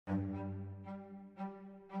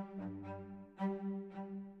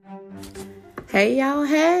Hey y'all,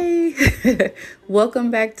 hey. Welcome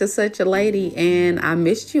back to Such a Lady, and I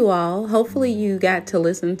missed you all. Hopefully you got to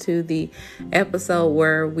listen to the episode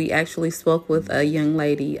where we actually spoke with a young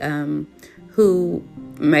lady who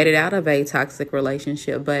made it out of a toxic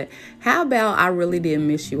relationship. But how about I really did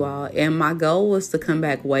miss you all, and my goal was to come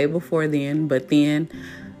back way before then, but then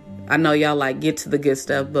I know y'all like get to the good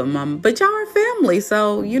stuff, but y'all are family.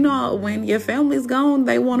 So, when your family's gone,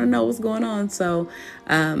 they want to know what's going on. So,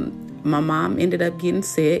 my mom ended up getting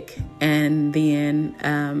sick. And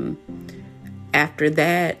then, after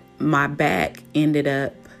that, my back ended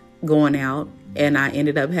up going out and I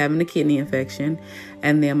ended up having a kidney infection.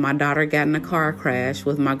 And then my daughter got in a car crash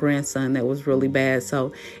with my grandson that was really bad.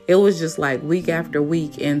 So it was just like week after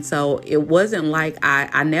week. And so it wasn't like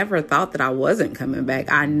I never thought that I wasn't coming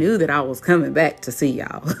back. I knew that I was coming back to see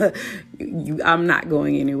y'all. I'm not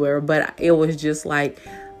going anywhere. But it was just like,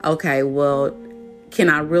 okay, well, can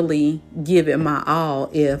I really give it my all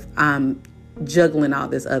if I'm juggling all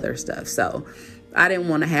this other stuff? So I didn't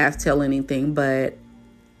want to half tell anything, but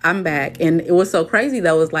I'm back. And it was so crazy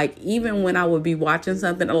though. It's like, even when I would be watching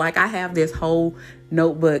something, like I have this whole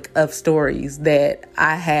notebook of stories that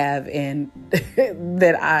I have and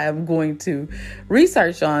that I am going to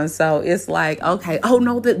research on. So it's like, okay, oh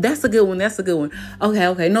no, that's a good one. That's a good one.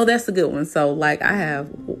 Okay. No, that's a good one. So like I have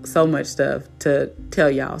so much stuff to tell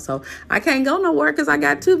y'all. So I can't go nowhere because I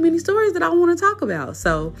got too many stories that I want to talk about.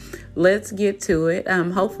 So let's get to it.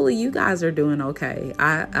 Hopefully you guys are doing okay.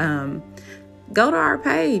 Go to our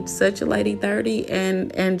page, Such a Lady 30,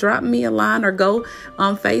 and drop me a line, or go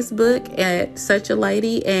on Facebook at Such a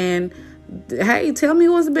Lady and hey, tell me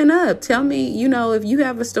what's been up. Tell me, if you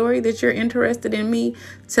have a story that you're interested in me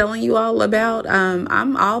telling you all about.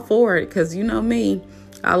 I'm all for it because me,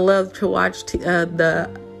 I love to watch the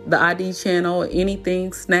ID channel,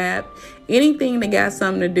 anything Snap, anything that got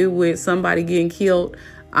something to do with somebody getting killed.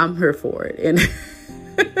 I'm here for it. And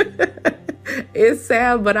it's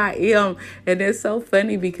sad, but I am. And it's so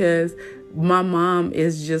funny because my mom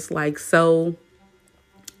is just like so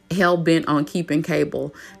hell bent on keeping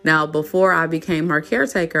cable. Now, before I became her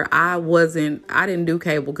caretaker, I didn't do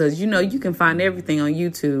cable because, you can find everything on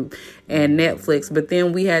YouTube and Netflix. But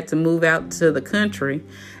then we had to move out to the country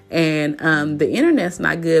and the internet's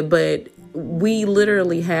not good, but we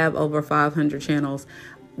literally have over 500 channels.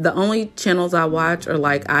 The only channels I watch are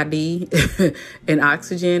like ID and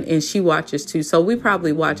Oxygen, and she watches too. So we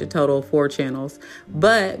probably watch a total of 4 channels.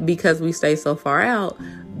 But because we stay so far out,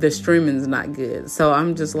 the streaming's not good. So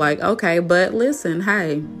I'm just like, okay, but listen,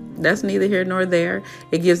 hey, that's neither here nor there.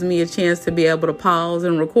 It gives me a chance to be able to pause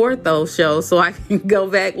and record those shows so I can go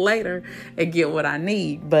back later and get what I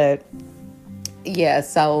need. But yeah,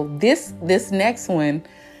 so this next one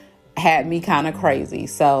had me kind of crazy.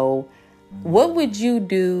 So what would you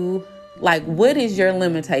do? Like, what is your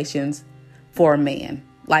limitations for a man?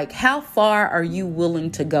 Like, how far are you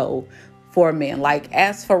willing to go for a man? Like,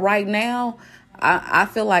 as for right now, I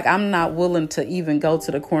feel like I'm not willing to even go to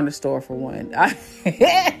the corner store for one.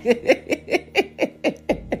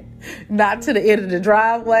 Not to the end of the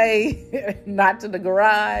driveway, not to the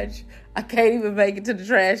garage. I can't even make it to the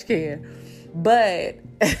trash can. But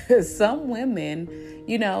some women,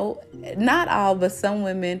 not all, but some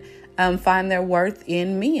women find their worth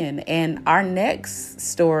in men. And our next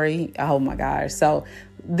story, oh my gosh. So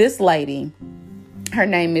this lady, her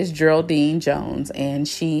name is Geraldine Jones, and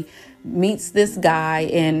she meets this guy.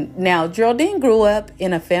 And now Geraldine grew up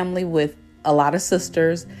in a family with a lot of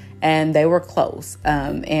sisters, and they were close.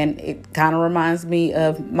 And it kind of reminds me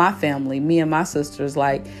of my family, me and my sisters.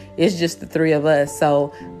 Like, it's just the 3 of us. So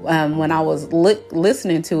when I was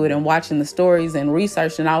listening to it and watching the stories and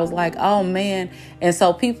researching, I was like, oh man. And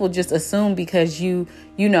so people just assume because you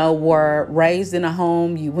were raised in a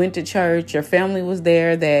home, you went to church, your family was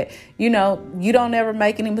there, that, you don't ever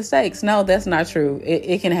make any mistakes. No, that's not true.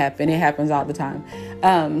 It can happen. It happens all the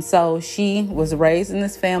time. So she was raised in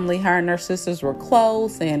this family. Her and her sisters were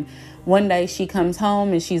close. And one day she comes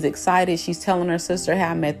home and she's excited. She's telling her sister, hey,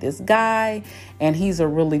 I met this guy and he's a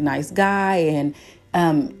really nice guy. And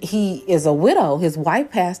he is a widow. His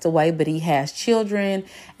wife passed away, but he has children.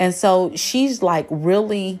 And so she's like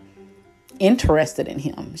really interested in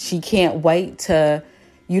him. She can't wait to,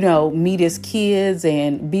 meet his kids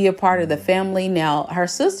and be a part of the family. Now, her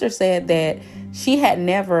sister said that she had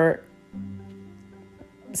never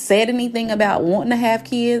said anything about wanting to have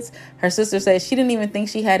kids. Her sister said she didn't even think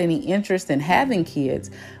she had any interest in having kids.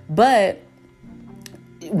 But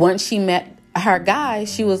once she met her guy,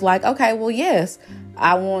 she was like, okay, well, yes,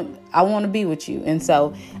 I want to be with you. And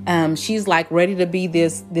so she's like ready to be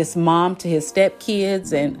this mom to his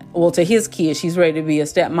stepkids, and to his kids. She's ready to be a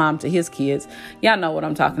stepmom to his kids. Y'all know what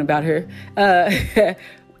I'm talking about here.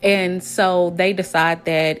 And so they decide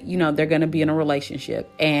that, they're going to be in a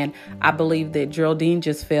relationship. And I believe that Geraldine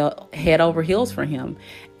just fell head over heels for him.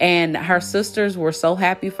 And her sisters were so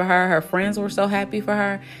happy for her. Her friends were so happy for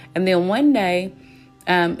her. And then one day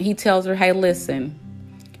he tells her, hey, listen,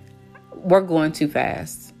 we're going too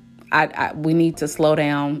fast. We need to slow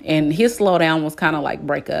down. And his slow down was kind of like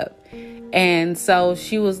break up. And so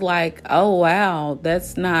she was like, oh, wow,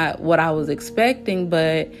 that's not what I was expecting.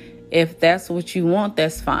 But if that's what you want,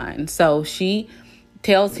 that's fine. So she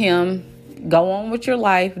tells him, go on with your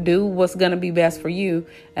life, do what's going to be best for you,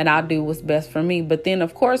 and I'll do what's best for me. But then,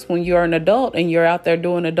 of course, when you're an adult and you're out there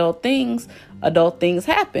doing adult things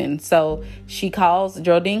happen. So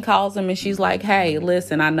Geraldine calls him, and she's like, hey,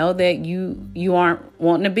 listen, I know that you aren't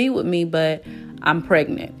wanting to be with me, but I'm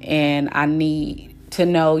pregnant and I need to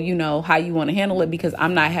know, how you want to handle it, because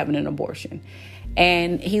I'm not having an abortion.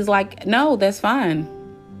 And he's like, no, that's fine.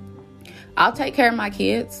 I'll take care of my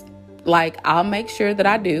kids. Like, I'll make sure that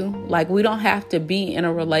I do. Like, we don't have to be in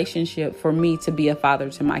a relationship for me to be a father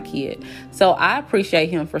to my kid. So I appreciate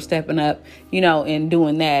him for stepping up, and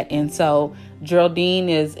doing that. And so Geraldine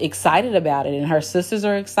is excited about it, and her sisters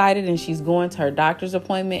are excited, and she's going to her doctor's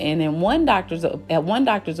appointment. And at one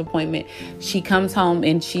doctor's appointment, she comes home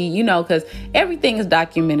and she, because everything is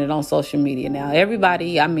documented on social media now.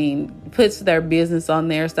 Everybody, puts their business on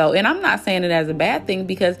there. So, and I'm not saying it as a bad thing,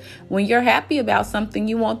 because when you're happy about something,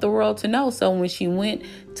 you want the world to know. So when she went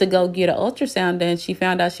to go get an ultrasound done, she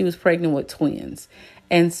found out she was pregnant with twins.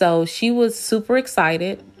 And so she was super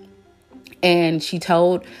excited. And she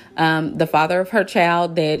told the father of her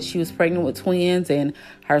child that she was pregnant with twins, and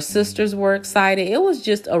her sisters were excited. It was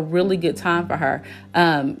just a really good time for her.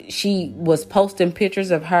 She was posting pictures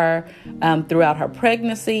of her throughout her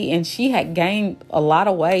pregnancy, and she had gained a lot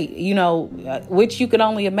of weight, which you could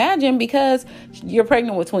only imagine because you're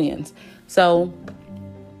pregnant with twins. So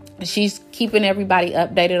she's keeping everybody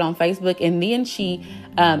updated on Facebook. And then she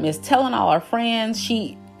is telling all her friends.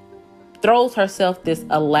 She throws herself this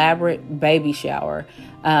elaborate baby shower.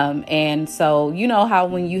 And so, how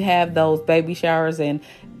when you have those baby showers and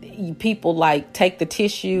people like take the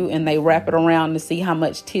tissue and they wrap it around to see how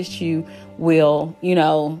much tissue will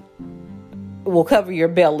cover your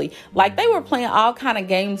belly. Like, they were playing all kind of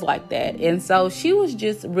games like that. And so she was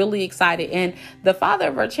just really excited. And the father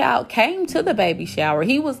of her child came to the baby shower.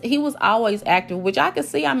 He was always active, which I could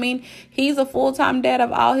see. He's a full-time dad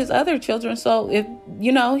of all his other children. So if,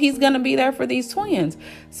 he's going to be there for these twins.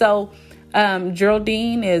 So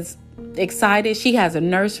Geraldine is excited. She has a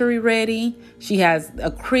nursery ready. She has a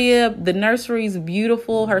crib. The nursery's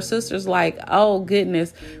beautiful. Her sister's like, oh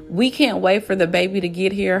goodness, we can't wait for the baby to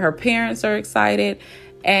get here. Her parents are excited.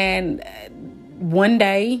 And one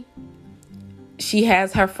day she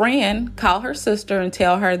has her friend call her sister and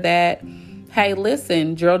tell her that, hey,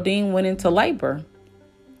 listen, Geraldine went into labor.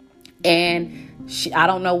 And I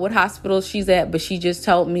don't know what hospital she's at, but she just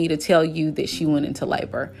told me to tell you that she went into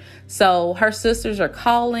labor. So her sisters are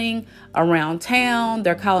calling around town.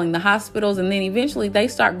 They're calling the hospitals. And then eventually they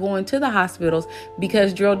start going to the hospitals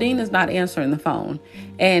because Geraldine is not answering the phone.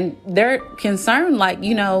 And they're concerned, like,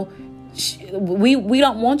 we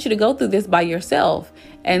don't want you to go through this by yourself.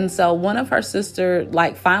 And so one of her sisters,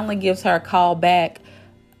 finally gives her a call back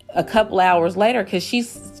a couple hours later,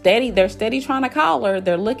 because they're steady trying to call her.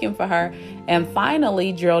 They're looking for her. And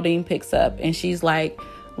finally, Geraldine picks up and she's like,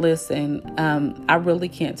 listen, I really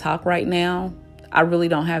can't talk right now. I really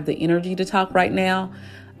don't have the energy to talk right now.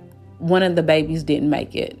 One of the babies didn't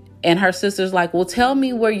make it. And her sister's like, well, tell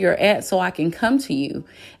me where you're at so I can come to you.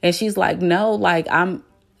 And she's like, no,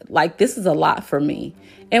 this is a lot for me.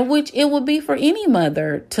 And which it would be for any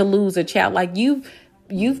mother to lose a child. Like,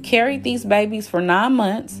 you've carried these babies for 9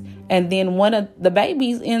 months, and then one of the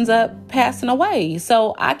babies ends up passing away.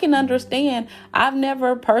 So I can understand. I've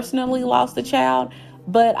never personally lost a child,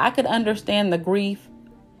 but I could understand the grief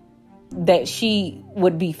that she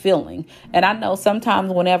would be feeling. And I know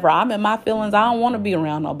sometimes whenever I'm in my feelings, I don't want to be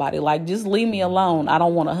around nobody. Like, just leave me alone. I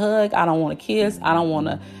don't want to hug. I don't want to kiss. I don't want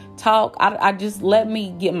to talk. I just let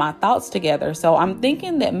me get my thoughts together. So I'm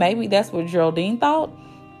thinking that maybe that's what Geraldine thought.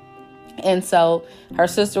 And so her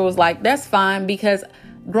sister was like, that's fine, because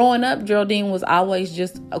growing up, Geraldine was always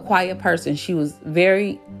just a quiet person. She was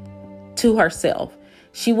very to herself.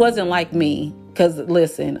 She wasn't like me, Because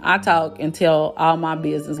listen, I talk and tell all my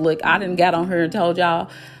business. Look, I done got on here and told y'all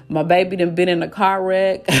my baby done been in a car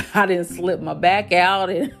wreck. I didn't slip my back out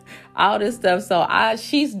and all this stuff. So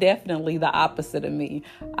she's definitely the opposite of me.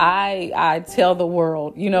 I tell the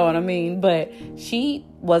world, you know what I mean? But she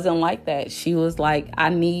wasn't like that. She was like, I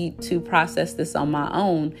need to process this on my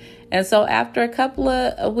own. And so after a couple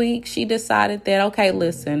of weeks, she decided that, okay,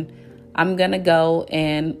 listen, I'm going to go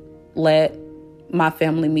and let my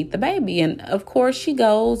family meet the baby. And of course she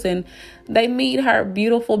goes and they meet her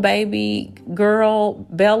beautiful baby girl,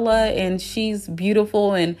 Bella, and she's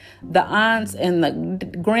beautiful. And the aunts and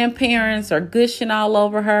the grandparents are gushing all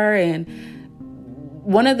over her. And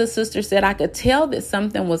one of the sisters said, I could tell that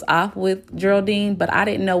something was off with Geraldine, but I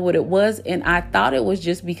didn't know what it was. And I thought it was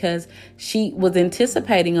just because she was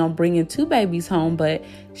anticipating on bringing 2 babies home, but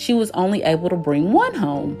she was only able to bring 1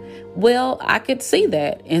 home. Well, I could see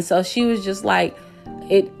that. And so she was just like,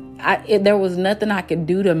 there was nothing I could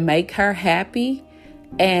do to make her happy.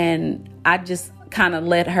 And I just kind of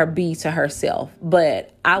let her be to herself.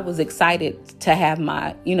 But I was excited to have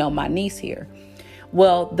my niece here.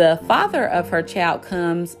 Well, the father of her child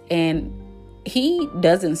comes and he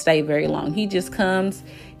doesn't stay very long. He just comes,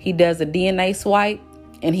 he does a DNA swipe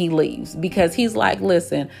and he leaves because he's like,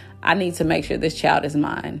 listen, I need to make sure this child is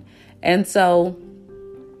mine. And so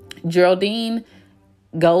Geraldine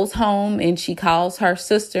goes home and she calls her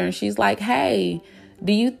sister and she's like, hey,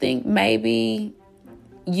 do you think maybe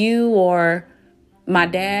you or our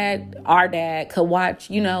dad could watch,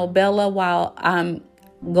 Bella while I'm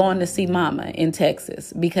going to see mama in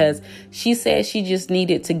Texas? Because she said she just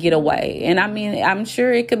needed to get away. And I mean, I'm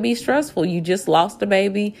sure it could be stressful. You just lost a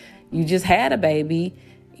baby. You just had a baby.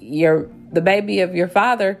 The baby of your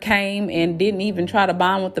father came and didn't even try to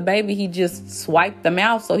bond with the baby. He just swiped them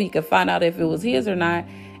out so he could find out if it was his or not.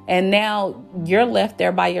 And now you're left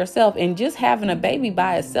there by yourself. And just having a baby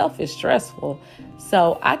by itself is stressful.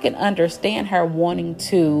 So I can understand her wanting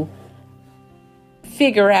to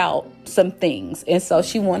figure out some things. And so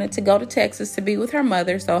she wanted to go to Texas to be with her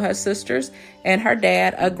mother. So her sisters and her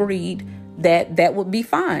dad agreed that that would be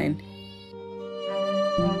fine.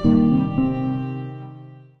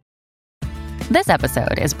 This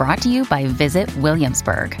episode is brought to you by Visit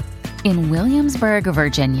Williamsburg. In Williamsburg,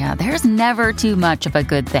 Virginia, there's never too much of a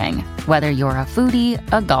good thing. Whether you're a foodie,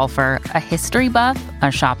 a golfer, a history buff, a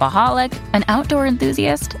shopaholic, an outdoor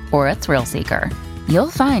enthusiast, or a thrill seeker, you'll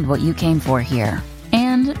find what you came for here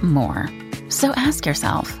and more. So ask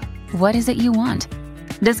yourself, what is it you want?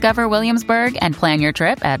 Discover Williamsburg and plan your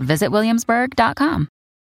trip at visitwilliamsburg.com.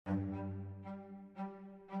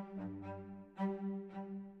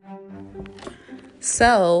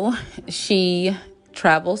 So she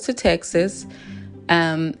travels to Texas,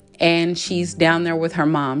 and she's down there with her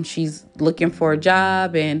mom. She's looking for a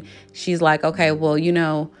job, and she's like, okay, well,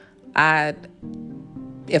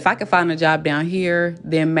 if I could find a job down here,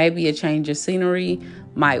 then maybe a change of scenery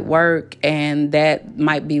might work, and that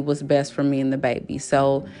might be what's best for me and the baby.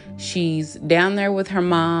 So she's down there with her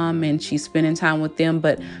mom and she's spending time with them,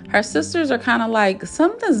 but her sisters are kind of like,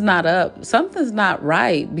 something's not up, something's not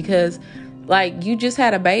right, because like you just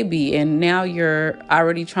had a baby and now you're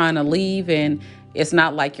already trying to leave, and it's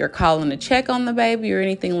not like you're calling to check on the baby or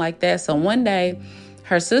anything like that. So one day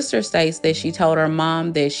her sister states that she told her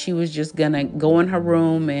mom that she was just going to go in her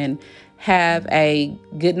room and have a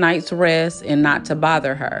good night's rest and not to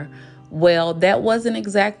bother her. Well, that wasn't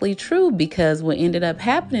exactly true, because what ended up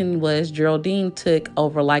happening was Geraldine took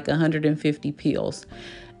over like 150 pills,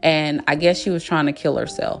 and I guess she was trying to kill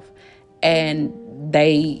herself. And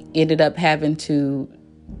they ended up having to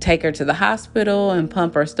take her to the hospital and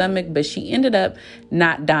pump her stomach, but she ended up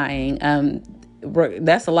not dying.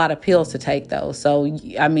 That's a lot of pills to take, though. So,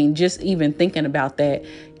 I mean, just even thinking about that,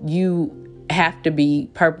 you have to be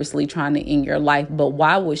purposely trying to end your life. But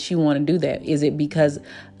why would she want to do that? Is it because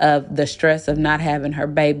of the stress of not having her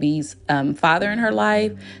baby's father in her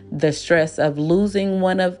life, the stress of losing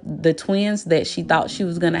one of the twins that she thought she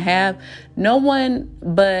was going to have? No one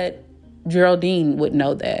but Geraldine would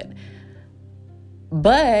know that.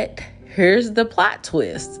 But here's the plot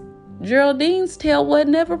twist. Geraldine's tail was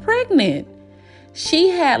never pregnant. She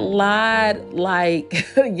had lied, like,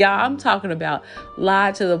 y'all, I'm talking about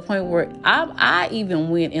lied to the point where I even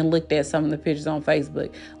went and looked at some of the pictures on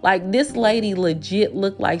Facebook. Like, this lady legit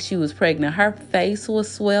looked like she was pregnant. Her face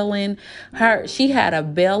was swelling. She had a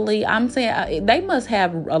belly. I'm saying they must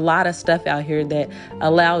have a lot of stuff out here that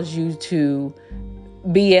allows you to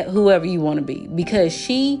be at whoever you want to be, because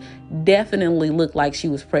she definitely looked like she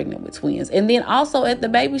was pregnant with twins. And then also at the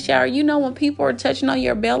baby shower, when people are touching on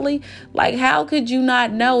your belly, like, how could you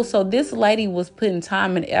not know? So this lady was putting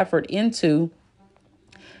time and effort into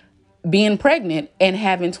being pregnant and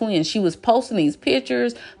having twins. She was posting these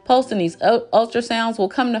pictures, posting these ultrasounds. Well,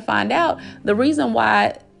 come to find out, the reason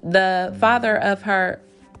why the father of her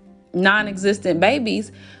non-existent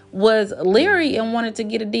babies was leery and wanted to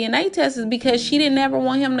get a DNA test is because she didn't ever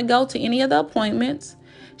want him to go to any of the appointments.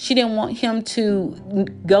 She didn't want him to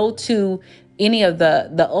go to any of the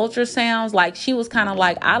ultrasounds. Like, she was kind of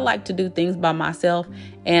like, I like to do things by myself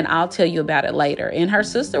and I'll tell you about it later. And her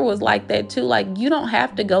sister was like that too. Like, you don't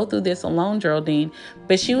have to go through this alone, Geraldine.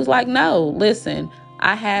 But she was like, no, listen,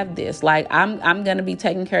 I have this. Like, I'm going to be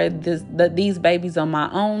taking care of these babies on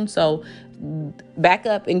my own. So back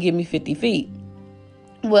up and give me 50 feet.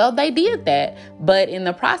 Well, they did that. But in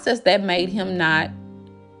the process, that made him not,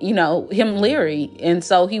 him leery. And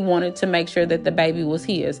so he wanted to make sure that the baby was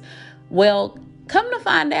his. Well, come to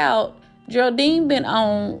find out, Geraldine been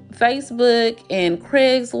on Facebook and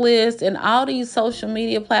Craigslist and all these social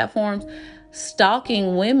media platforms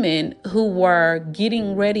stalking women who were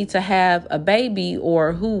getting ready to have a baby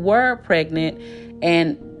or who were pregnant,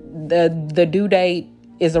 and the due date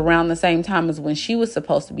is around the same time as when she was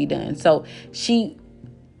supposed to be done. So she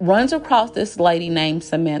runs across this lady named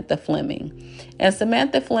Samantha Fleming. And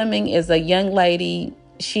Samantha Fleming is a young lady.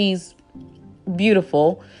 She's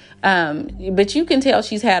beautiful. But you can tell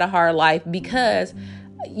she's had a hard life because,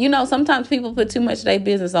 sometimes people put too much of their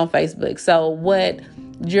business on Facebook. So what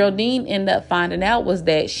Geraldine ended up finding out was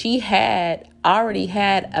that she had already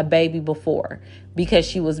had a baby before because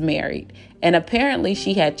she was married. And apparently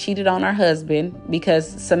she had cheated on her husband because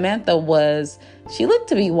Samantha she looked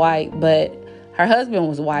to be white, but her husband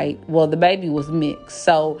was white. Well, the baby was mixed.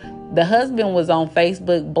 So the husband was on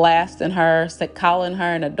Facebook blasting her, calling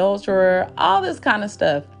her an adulterer, all this kind of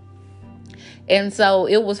stuff. And so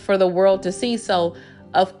it was for the world to see. So,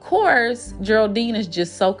 of course, Geraldine is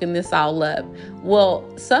just soaking this all up. Well,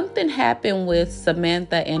 something happened with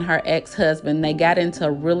Samantha and her ex-husband. They got into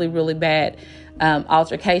a really, really bad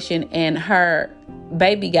altercation, and her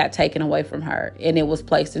baby got taken away from her, and it was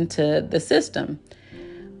placed into the system.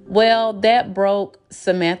 Well, that broke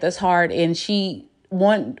Samantha's heart, and she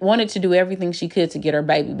wanted to do everything she could to get her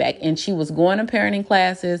baby back. And she was going to parenting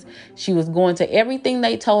classes. She was going to everything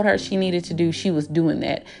they told her she needed to do. She was doing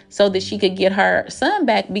that so that she could get her son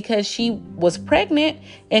back because she was pregnant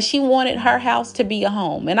and she wanted her house to be a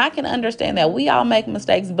home. And I can understand that. We all make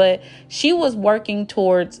mistakes, but she was working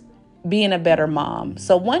towards being a better mom.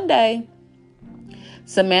 So one day,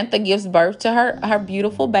 Samantha gives birth to her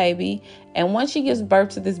beautiful baby. And once she gives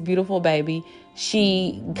birth to this beautiful baby,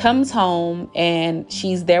 she comes home and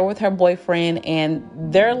she's there with her boyfriend and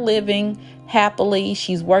they're living happily.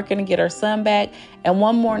 She's working to get her son back. And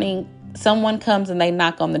one morning, someone comes and they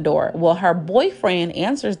knock on the door. Well, her boyfriend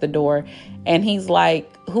answers the door and he's like,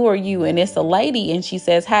 "Who are you?" And it's a lady. And she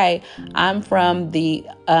says, "Hey, I'm from the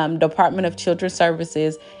Department of Children's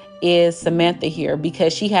Services. Is Samantha here?"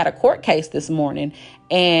 Because she had a court case this morning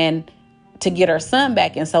and to get her son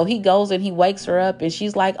back. And so he goes and he wakes her up and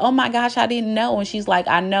she's like, "Oh my gosh, I didn't know." And she's like,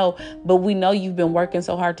 "I know, but we know you've been working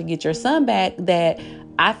so hard to get your son back that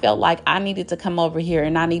I felt like I needed to come over here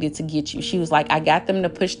and I needed to get you." She was like, "I got them to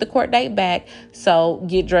push the court date back. So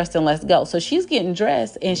get dressed and let's go." So she's getting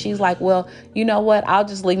dressed and she's like, "Well, you know what? I'll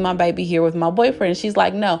just leave my baby here with my boyfriend." And she's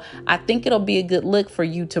like, "No, I think it'll be a good look for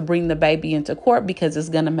you to bring the baby into court because it's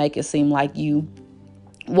going to make it seem like you're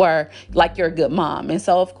a good mom." And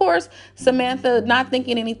so, of course, Samantha, not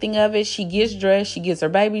thinking anything of it, she gets dressed, she gets her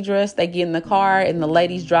baby dressed, they get in the car and the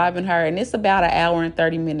lady's driving her. And it's about an hour and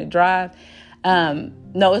 30-minute drive.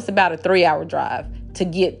 No, it's about a 3-hour drive to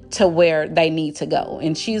get to where they need to go.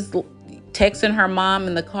 And she's texting her mom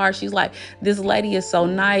in the car. She's like, "This lady is so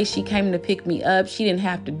nice. She came to pick me up. She didn't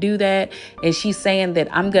have to do that." And she's saying that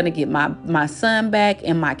I'm going to get my son back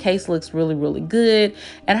and my case looks really, really good.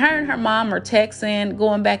 And her mom are texting,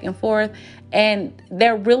 going back and forth. And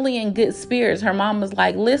they're really in good spirits. Her mom was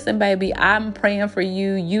like, "Listen, baby, I'm praying for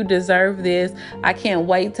you. You deserve this. I can't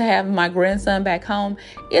wait to have my grandson back home."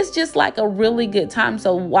 It's just like a really good time.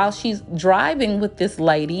 So while she's driving with this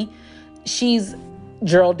lady,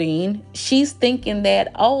 Geraldine, she's thinking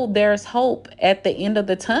that, oh, there's hope at the end of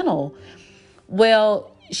the tunnel.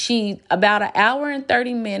 Well, about an hour and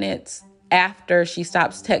 30 minutes after she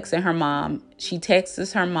stops texting her mom, she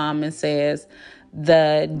texts her mom and says,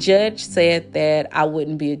 "The judge said that I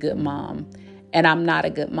wouldn't be a good mom, and I'm not a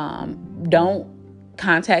good mom. Don't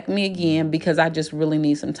contact me again because I just really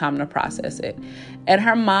need some time to process it." And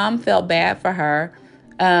her mom felt bad for her.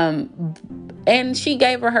 And she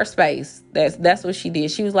gave her space. That's what she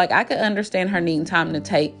did. She was like, I could understand her needing time to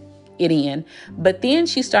take it in. But then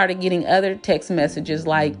she started getting other text messages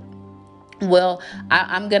like, well,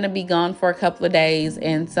 I'm gonna be gone for a couple of days,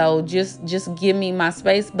 and so just give me my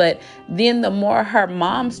space. But then the more her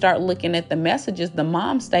mom started looking at the messages, the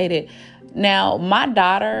mom stated, now my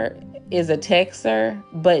daughter is a texter,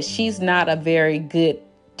 but she's not a very good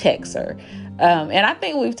texter. And I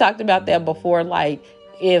think we've talked about that before. Like,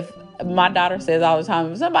 if my daughter says all the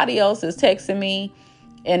time, if somebody else is texting me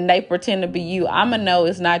and they pretend to be you, I'm gonna know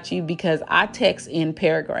it's not you, because I text in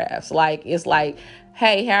paragraphs. Like, it's like,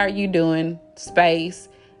 hey, how are you doing? Space.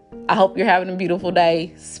 I hope you're having a beautiful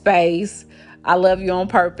day. Space. I love you on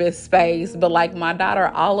purpose. Space. But like my daughter,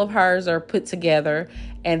 all of hers are put together,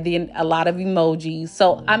 and then a lot of emojis.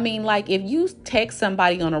 So, I mean, like, if you text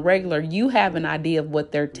somebody on a regular, you have an idea of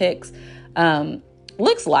what their text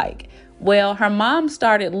looks like. Well, her mom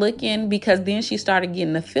started looking, because then she started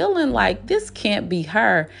getting the feeling like this can't be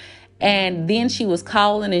her. And then she was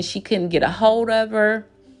calling and she couldn't get a hold of her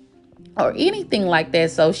or anything like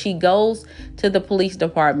that. So she goes to the police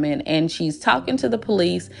department and she's talking to the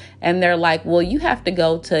police, and they're like, well, you have to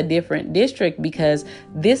go to a different district because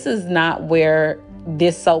this is not where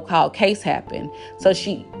this so-called case happened. So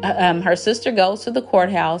her sister goes to the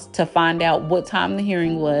courthouse to find out what time the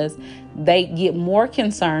hearing was. They get more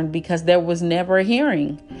concerned because there was never a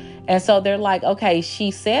hearing. And so they're like, okay,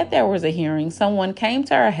 she said there was a hearing. Someone came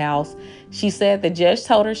to her house. She said the judge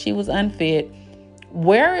told her she was unfit.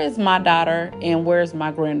 Where is my daughter and where's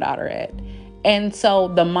my granddaughter at? And so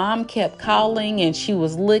the mom kept calling and she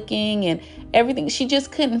was looking and everything. She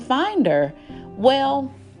just couldn't find her.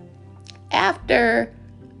 Well, after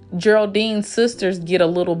Geraldine's sisters get a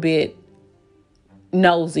little bit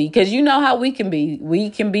nosy, because you know how we can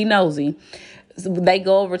be nosy. So they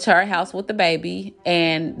go over to her house with the baby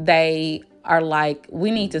and they are like, we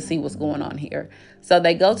need to see what's going on here. So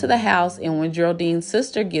they go to the house, and when Geraldine's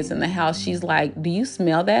sister gets in the house, she's like, do you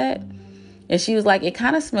smell that? And she was like, it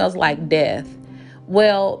kind of smells like death.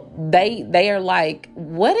 Well, they are like,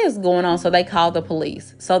 what is going on? So they call the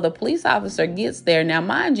police. So the police officer gets there. Now,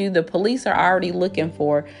 mind you, the police are already looking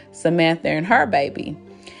for Samantha and her baby.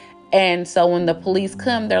 And so when the police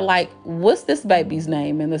come, they're like, what's this baby's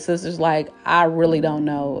name? And the sister's like, I really don't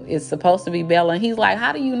know. It's supposed to be Bella. And he's like,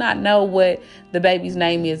 how do you not know what the baby's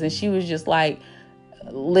name is? And she was just like,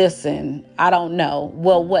 listen, I don't know.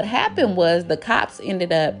 Well, what happened was the cops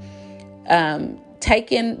ended up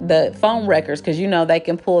taking the phone records, because, you know, they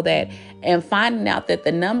can pull that, and finding out that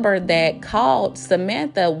the number that called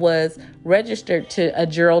Samantha was registered to a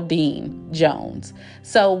Geraldine Jones.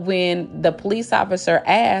 So when the police officer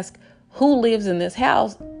asked, who lives in this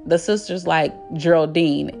house? The sister's like,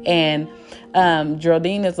 Geraldine. And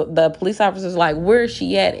Geraldine is, the police officer's like, where is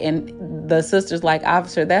she at? And the sister's like,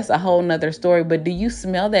 officer, that's a whole nother story. But do you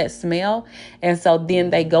smell that smell? And so then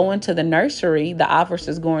they go into the nursery. The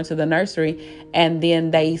officers go into the nursery, and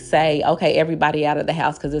then they say, okay, everybody out of the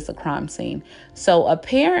house because it's a crime scene. So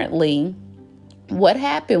apparently what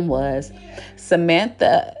happened was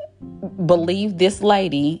Samantha believed this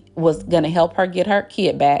lady was going to help her get her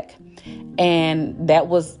kid back. And that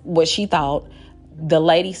was what she thought. The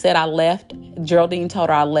lady said, Geraldine told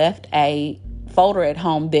her, I left a folder at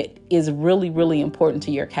home that is really, really important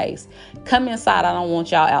to your case. Come inside. I don't want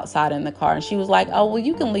y'all outside in the car. And she was like, oh, well,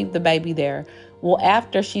 you can leave the baby there. Well,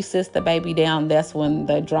 after she sits the baby down, that's when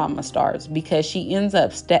the drama starts, because she ends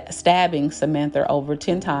up stabbing Samantha over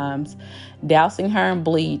 10 times, dousing her in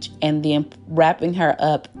bleach, and then wrapping her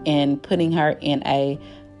up and putting her in a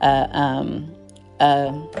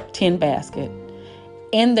tin basket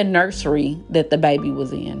in the nursery that the baby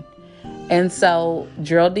was in. And so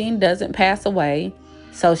Geraldine doesn't pass away.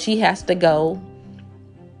 So she has to go.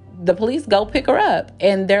 The police go pick her up,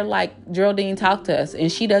 and they're like, Geraldine, talk to us.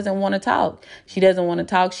 And she doesn't want to talk.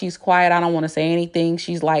 She's quiet. I don't want to say anything.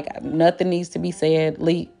 She's like, nothing needs to be said.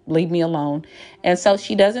 Leave me alone. And so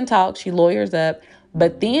she doesn't talk. She lawyers up.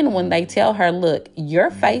 But then when they tell her, look,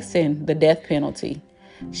 you're facing the death penalty,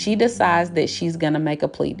 she decides that she's going to make a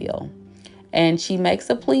plea deal. And she makes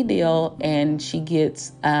a plea deal, and she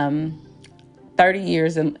gets 30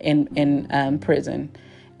 years in prison,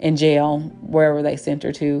 in jail, wherever they sent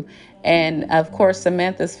her to. And of course,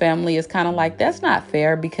 Samantha's family is kind of like, that's not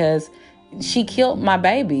fair, because she killed my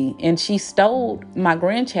baby and she stole my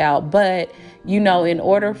grandchild. But, you know, in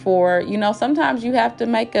order for, you know, sometimes you have to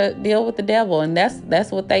make a deal with the devil. And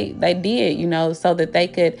that's what they did, you know, so that they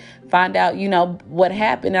could find out, you know, what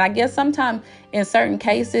happened. And I guess sometimes in certain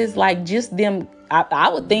cases, like just them, I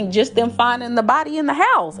would think just them finding the body in her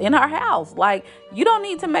house. Like, you don't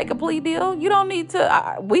need to make a plea deal. You don't need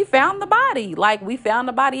to, we found the body. Like, we found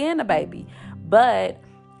the body and the baby. But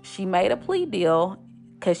she made a plea deal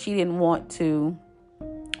because she didn't want to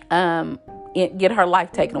get her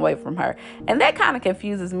life taken away from her. And that kind of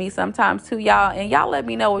confuses me sometimes too, y'all. And y'all let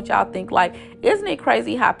me know what y'all think. Like, isn't it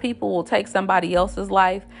crazy how people will take somebody else's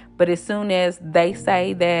life, but as soon as they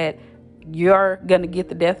say that you're going to get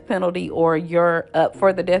the death penalty or you're up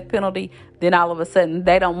for the death penalty, then all of a sudden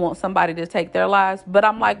they don't want somebody to take their lives. But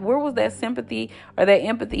I'm like, where was that sympathy or that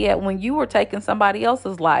empathy at when you were taking somebody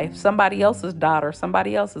else's life, somebody else's daughter,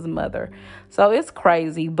 somebody else's mother? So it's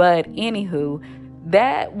crazy. But anywho,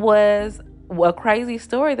 that was a crazy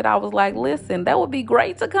story that I was like, listen, that would be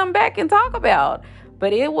great to come back and talk about.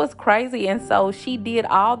 But it was crazy. And so she did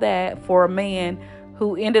all that for a man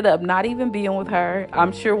who ended up not even being with her.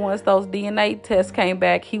 I'm sure once those DNA tests came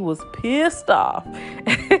back, he was pissed off.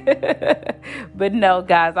 But no,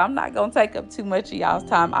 guys, I'm not going to take up too much of y'all's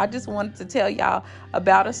time. I just wanted to tell y'all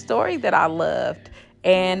about a story that I loved.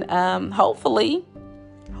 And hopefully,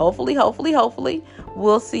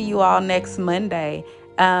 we'll see you all next Monday.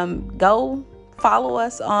 Go follow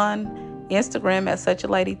us on Instagram at Such a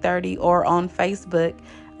Lady 30 or on Facebook.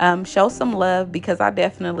 Show some love because I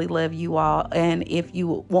definitely love you all. And if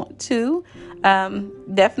you want to,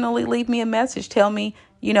 definitely leave me a message. Tell me,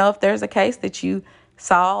 if there's a case that you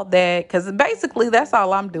saw that, because basically that's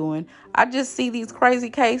all I'm doing. I just see these crazy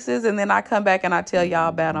cases and then I come back and I tell y'all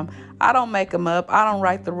about them. I don't make them up. I don't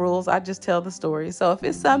write the rules. I just tell the story. So if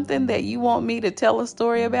it's something that you want me to tell a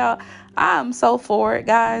story about, I'm so for it,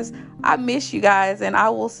 guys. I miss you guys, and I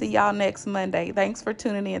will see y'all next Monday. Thanks for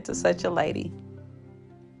tuning in to Such a Lady.